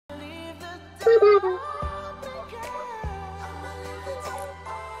We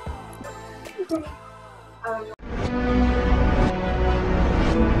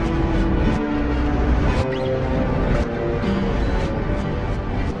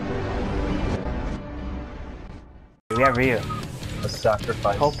have Ryu. A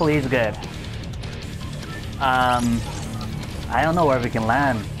sacrifice. Hopefully he's good. I don't know where we can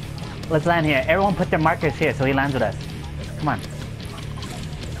land. Let's land here. Everyone put their markers here so he lands with us. Come on.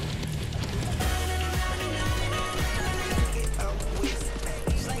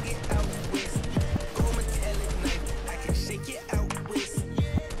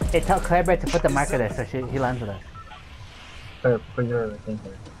 Hey, tell Claire to put the marker there so he lands with us. Claire, put your thing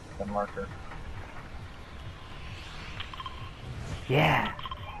here. The marker. Yeah.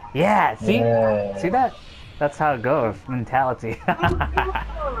 Yeah, see? Yeah. See that? That's how it goes. Mentality.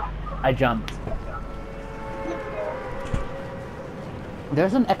 I jumped.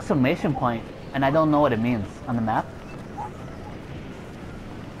 There's an exclamation point, and I don't know what it means on the map.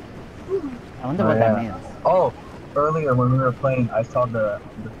 I wonder what that means. Oh, earlier when we were playing, I saw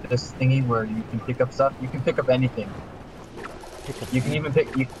this thingy where you can pick up stuff. You can pick up anything. You can even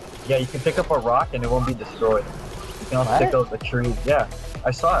pick you can pick up a rock and it won't be destroyed. You can also pick up a tree. Yeah,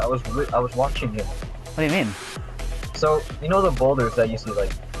 I saw it. I was watching it. What do you mean? So you know the boulders that you see,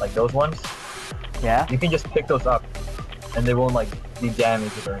 like those ones? Yeah. You can just pick those up, and they won't like be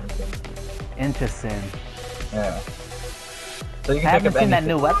damaged or anything. Interesting. Yeah. So you can I haven't pick up seen anything. that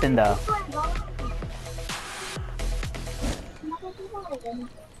new weapon though.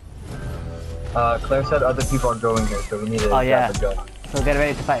 Claire said other people are going here, so we need to grab a gun. So get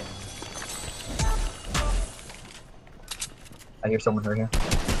ready to fight. I hear someone right here.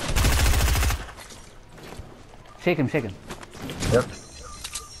 Shake him, shake him. Yep.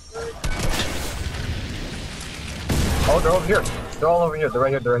 Oh, they're over here. They're all over here. They're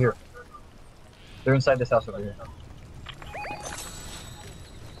right here. They're right here. They're inside this house over here.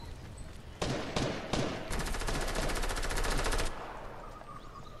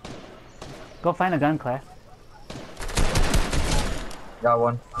 Go find a gun, Claire. Got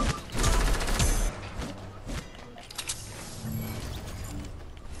one.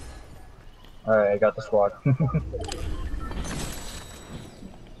 Alright, I got the squad.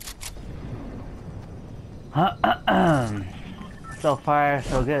 So far,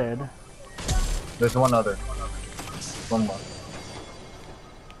 so good. There's one other. One more.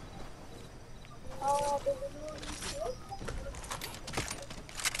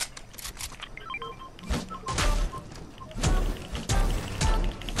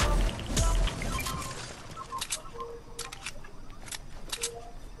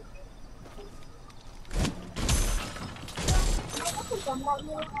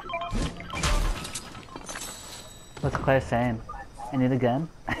 What's Claire saying? I need a gun?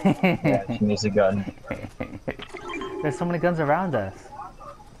 Yeah, she needs a gun. There's so many guns around us.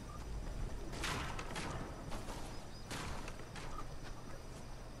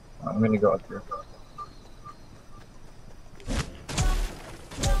 I'm gonna go up here.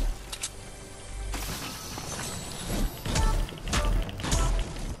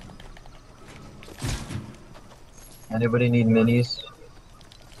 Anybody need minis?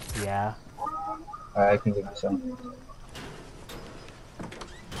 Yeah. Alright, I can give you some.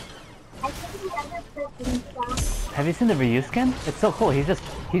 Have you seen the Ryu skin? It's so cool. He's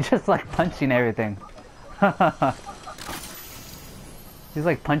just like punching everything. He's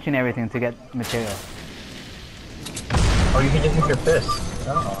like punching everything to get material. Oh, you can just use your fist.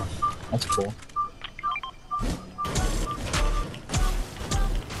 Oh, that's cool.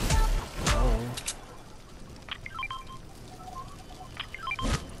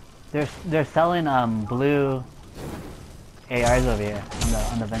 They're selling blue ARs over here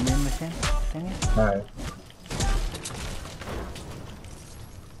on the vending machine thingy. Alright.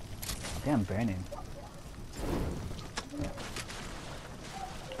 Damn, burning.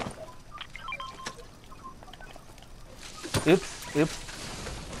 Oops, oops.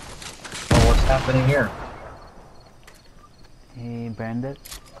 Oh, what's happening here? He burned it.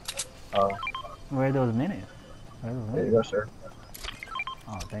 Oh. Where are those minis? Where are those minis? There you go, sir.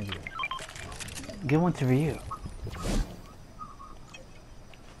 Oh, thank you. Give one to Ryu.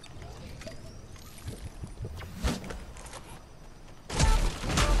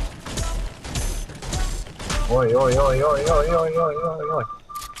 Oi, oi, oi, oi, oi, oi, oi, oi, oi.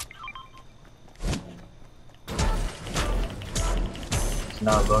 It's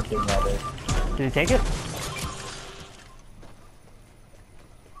not looking at it. Did he take it?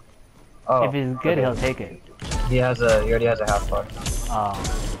 Oh. If he's good, okay. he'll take it. He already has a half bar. Oh.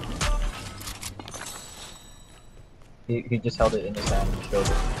 He just held it in his hand and showed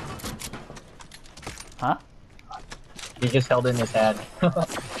it. Huh? He just held it in his hand.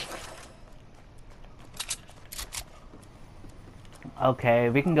 Okay,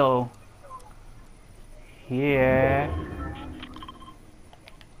 we can go here.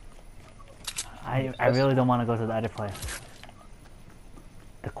 I really don't want to go to the other place.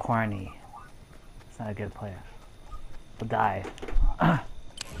 The Corny. It's not a good place. We'll die.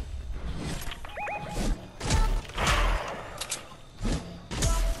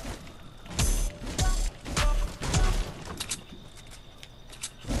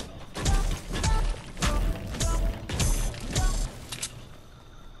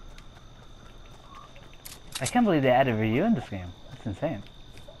 I can't believe they added Ryu in this game. That's insane.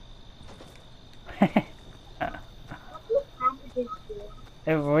 Hey,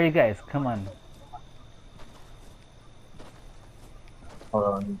 where are you guys? Come on. Hold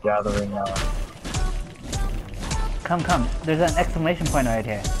on, I'm gathering now. Come, come. There's an exclamation point right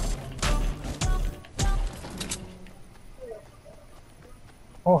here.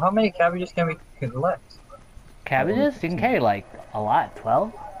 Oh, how many cabbages can we collect? Cabbages? You can carry like a lot.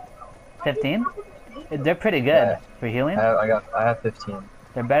 12? 15? They're pretty good for healing. I have 15.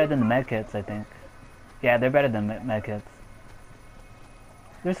 They're better than the medkits, I think. Yeah, they're better than medkits.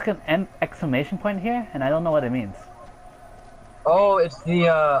 There's an exclamation point here, and I don't know what it means. Oh, it's the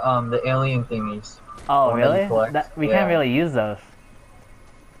alien thingies. Oh, really? We can't really use those.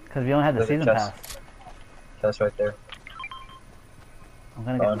 Because we don't have the season pass. That's right there. I'm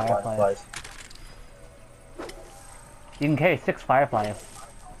gonna get fireflies. You can carry 6 fireflies.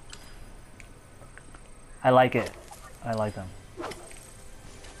 I like it. I like them.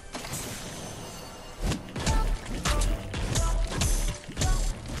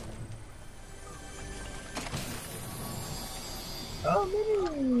 Oh,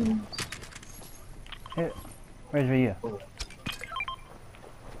 mini! Here, where's Ryu?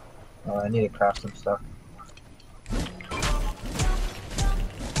 Oh, I need to craft some stuff.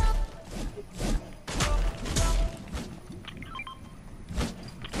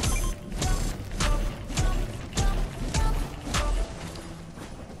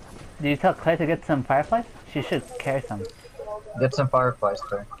 Did you tell Claire to get some fireflies? She should carry some. Get some fireflies,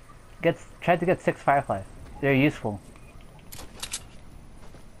 Claire. Try to get 6 fireflies. They're useful.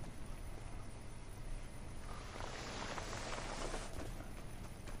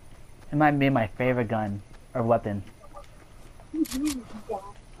 It might be my favorite gun or weapon.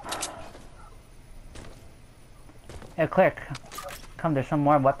 Hey Claire, come, there's some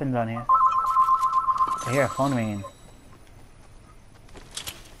more weapons on here. I hear a phone ringing.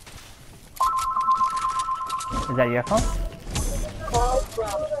 Is that your phone?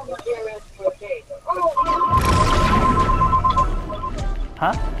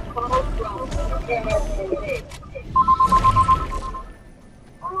 Huh?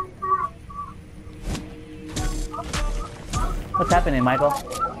 What's happening, Michael?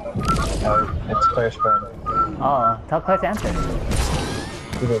 Oh, it's Claire's friend. Oh, tell Claire to answer.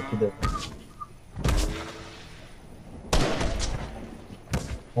 He did.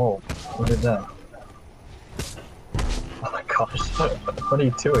 Whoa, who did that? Oh my gosh, what are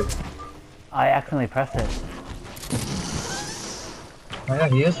you doing? I accidentally pressed it. Oh yeah,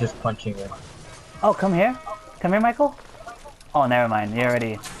 he is just punching it. Oh, come here. Come here, Michael. Oh, never mind. You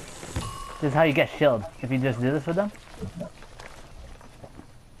already... This is how you get shield. If you just do this with them.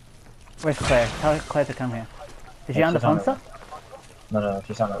 Where's Claire? Tell Claire to come here. Is she on the phone still? No,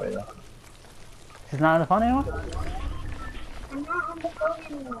 she's on her way though. She's not on the phone anymore? I'm not on the phone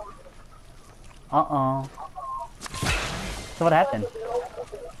anymore. Uh-oh. So what happened?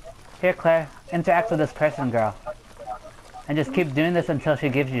 Here, Claire. Interact with this person, girl. And just keep doing this until she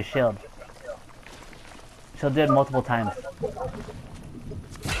gives you shield. She'll do it multiple times.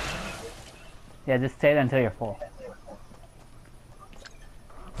 Yeah, just stay there until you're full.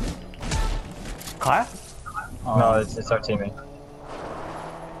 Car? Oh. No, it's our teammate.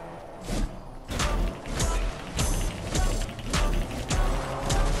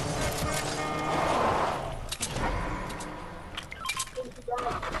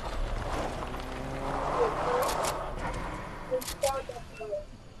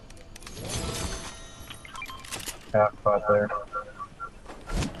 Half spot there.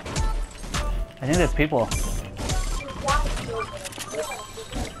 I think there's people.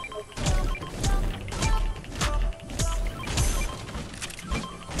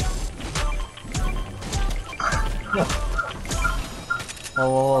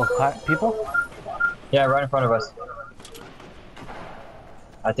 Whoa, people? Yeah, right in front of us.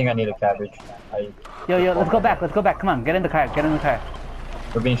 I think I need a cabbage. Yo, let's go back, come on, get in the car,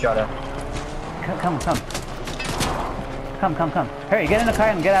 We're being shot at. Come. Hurry, get in the car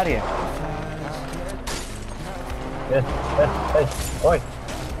and get out of here. Hey, oi.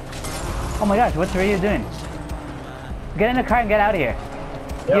 Oh my gosh, what's Ryu doing? Get in the car and get out of here.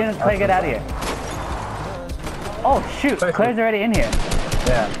 Get in, Clay, get out of here. Oh shoot, Claire's already in here.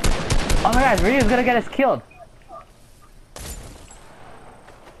 Yeah. Oh my gosh, Ryu's gonna get us killed.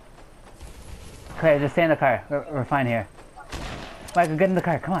 Claire, just stay in the car. We're fine here. Michael, get in the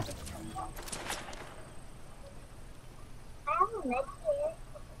car, come on. I have a med kit.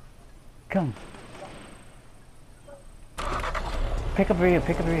 Come. Pick up Ryu,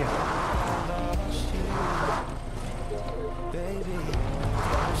 pick up Ryu.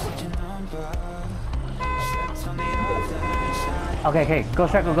 Okay, okay, go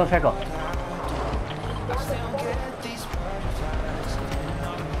circle, go circle.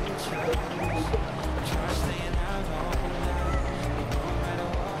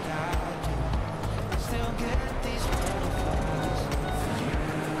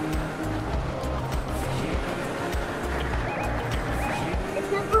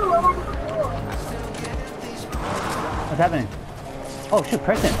 What's happening? Oh shoot,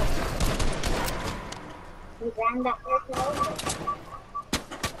 person! You ran that person.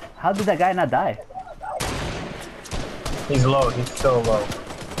 How did that guy not die? He's low, he's so low.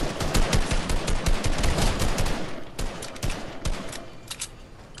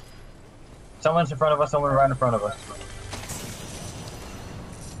 Someone's in front of us, someone right in front of us.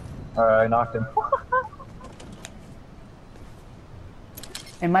 Alright, I knocked him.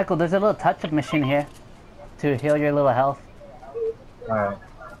 Hey Michael, there's a little touch-up machine here to heal your little health. Alright.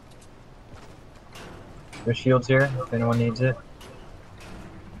 There's shields here, if anyone needs it.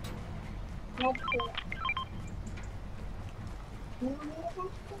 Med kit.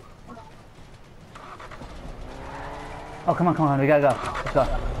 Oh, come on, we gotta go. Let's go.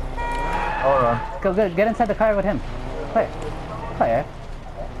 Hold on. Go, get inside the car with him. Claire.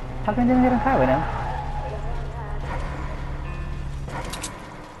 How come you didn't get in the car with him?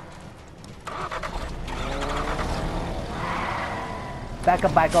 Back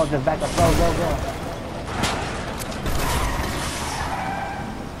up, Michael, just back up. Go.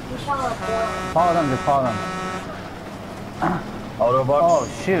 Follow them, just follow them. Autobox. Oh,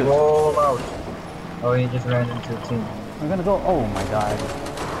 shoot. Roll out. Oh, he just ran into the team. We're gonna go, oh my god.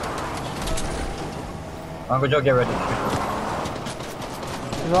 Uncle Joe, get ready.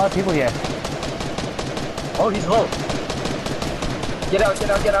 There's a lot of people here. Oh, he's low. Get out.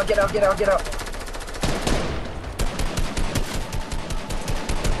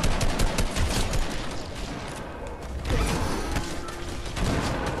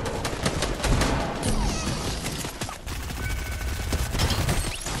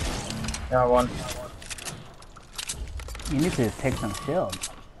 Got one. You need to take some shields.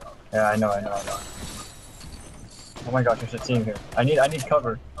 Yeah, I know. Oh my gosh, there's a team here. I need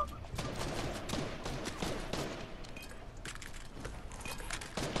cover.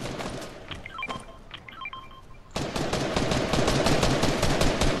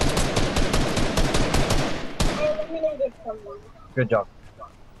 I eliminated someone. Good job.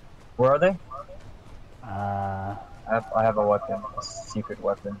 Where are they? Uh, I have a weapon, a secret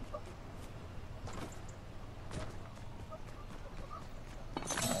weapon.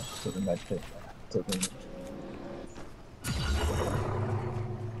 To the medkit.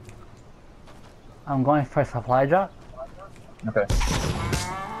 I'm going for a supply drop. Okay.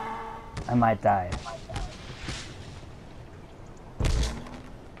 I might die.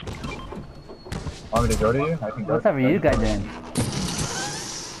 Want me to go to you? I can go. Whatever you guys doing?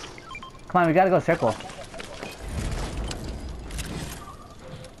 Come on, we gotta go circle.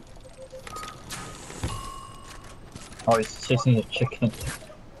 Oh, he's chasing a chicken.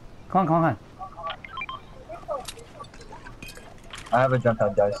 Come on. I have a jump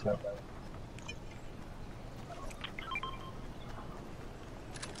out dice here.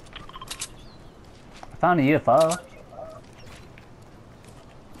 I found a UFO.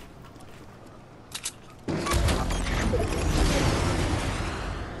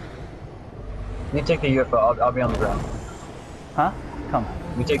 You take the UFO, I'll be on the ground. Huh? Come.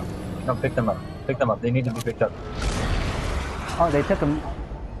 Come pick them up. Pick them up, they need to be picked up. Oh, they took him.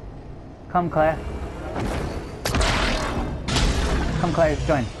 Come, Claire. Come, Claire,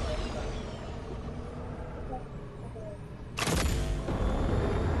 join.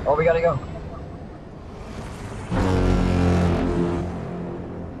 Oh, we gotta go.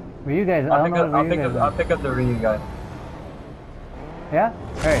 Were you guys? I don't know where you guys I'll pick up the Ryu guy. Yeah?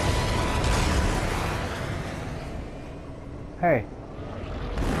 Hurry. Hurry.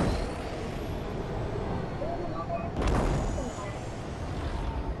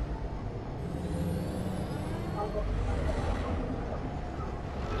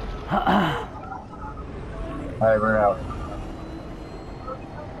 Alright, we're out.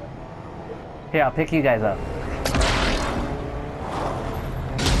 Here, I'll pick you guys up.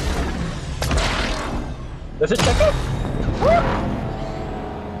 There's a chicken!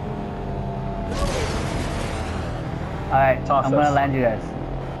 Alright, Toss I'm gonna us. land you guys.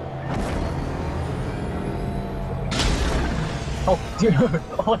 Oh, dude!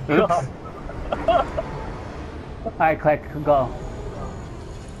 Oh my god! Alright, click, go.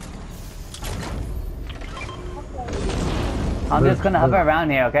 I'm just gonna hover around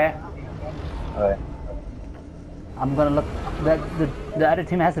here, okay? Alright. I'm gonna look. The other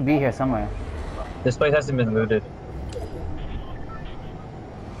team has to be here somewhere. This place hasn't been looted. I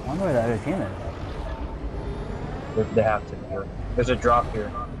wonder where the other team is. They have to be here. There's a drop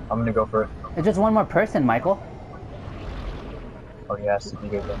here. I'm gonna go for it. It's just one more person, Michael. Oh, he has to be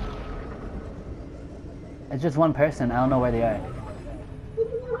here then. It's just one person. I don't know where they are.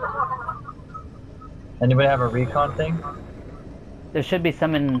 Anybody have a recon thing? There should be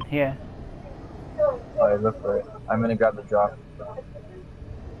some in here. Alright, look for it. I'm gonna grab the drop.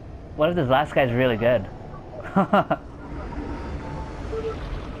 What if this last guy's really good?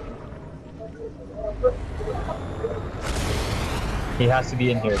 He has to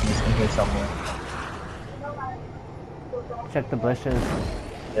be in here. He's in here somewhere. Check the bushes.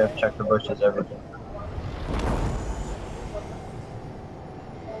 Yep, check the bushes, everything.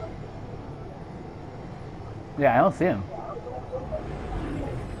 Yeah, I don't see him.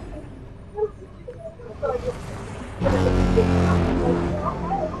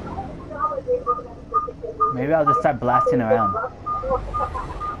 Maybe I'll just start blasting around.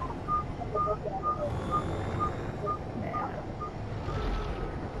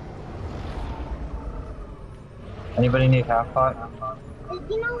 Anybody need half pot?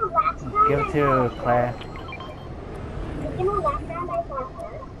 You know, last time Give it to Claire. you know, last time I saw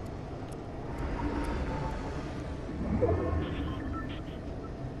her.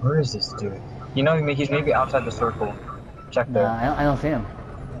 Where is this dude? You know, he's maybe outside the circle. Check there. Nah, I don't see him.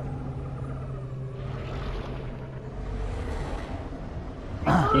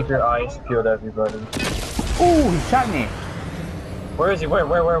 Keep your eyes peeled, everybody. Ooh, he shot me. Where is he? Where?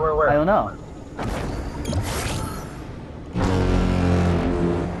 I don't know.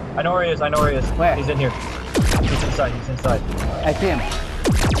 I know where he is. Where? He's in here. He's inside. I see him.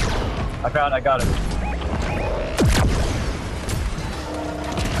 I got him.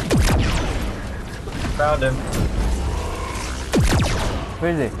 Found him.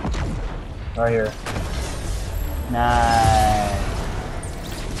 Where is he? Right here. Nice.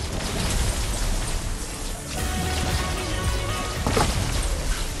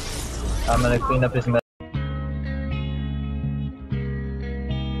 I'm gonna clean up his mess.